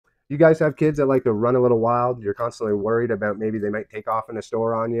You guys have kids that like to run a little wild? You're constantly worried about maybe they might take off in a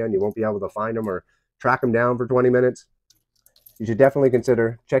store on you and you won't be able to find them or track them down for 20 minutes? You should definitely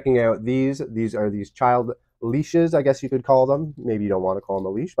consider checking out these. These are these child leashes, I guess you could call them. Maybe you don't want to call them a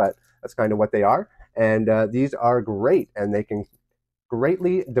leash, but that's kind of what they are. And these are great, and they can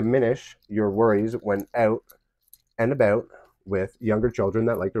greatly diminish your worries when out and about with younger children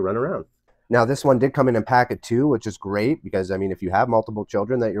that like to run around. Now, this one did come in a packet too, which is great because, I mean, if you have multiple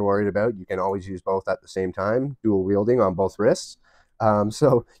children that you're worried about, you can always use both at the same time, dual wielding on both wrists.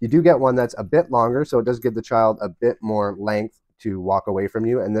 So you do get one that's a bit longer, so it does give the child a bit more length to walk away from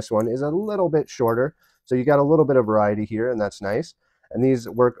you. And this one is a little bit shorter, so you got a little bit of variety here, and that's nice. And these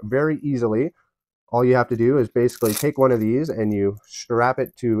work very easily. All you have to do is basically take one of these and you strap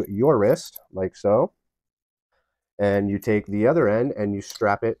it to your wrist, like so. And you take the other end and you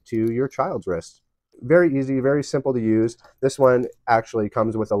strap it to your child's wrist. Very easy, very simple to use. This one actually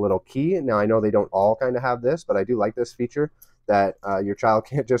comes with a little key. Now, I know they don't all kind of have this, but I do like this feature that your child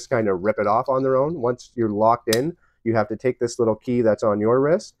can't just kind of rip it off on their own. Once you're locked in, you have to take this little key that's on your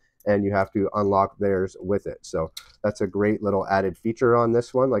wrist and you have to unlock theirs with it. So that's a great little added feature on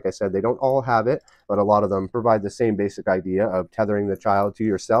this one. Like I said, they don't all have it, but a lot of them provide the same basic idea of tethering the child to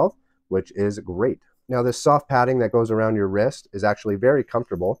yourself, which is great. Now, this soft padding that goes around your wrist is actually very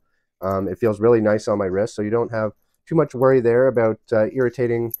comfortable. It feels really nice on my wrist, so you don't have too much worry there about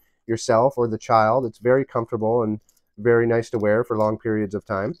irritating yourself or the child. It's very comfortable and very nice to wear for long periods of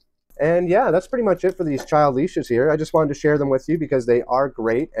time. And yeah, that's pretty much it for these child leashes here. I just wanted to share them with you because they are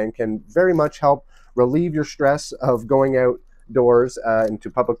great and can very much help relieve your stress of going outdoors into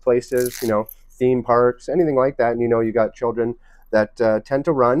public places, you know, theme parks, anything like that. And you know, you got children that tend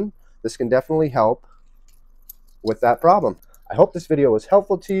to run. This can definitely help with that problem. I hope this video was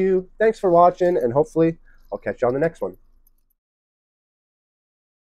helpful to you. Thanks for watching, and hopefully I'll catch you on the next one.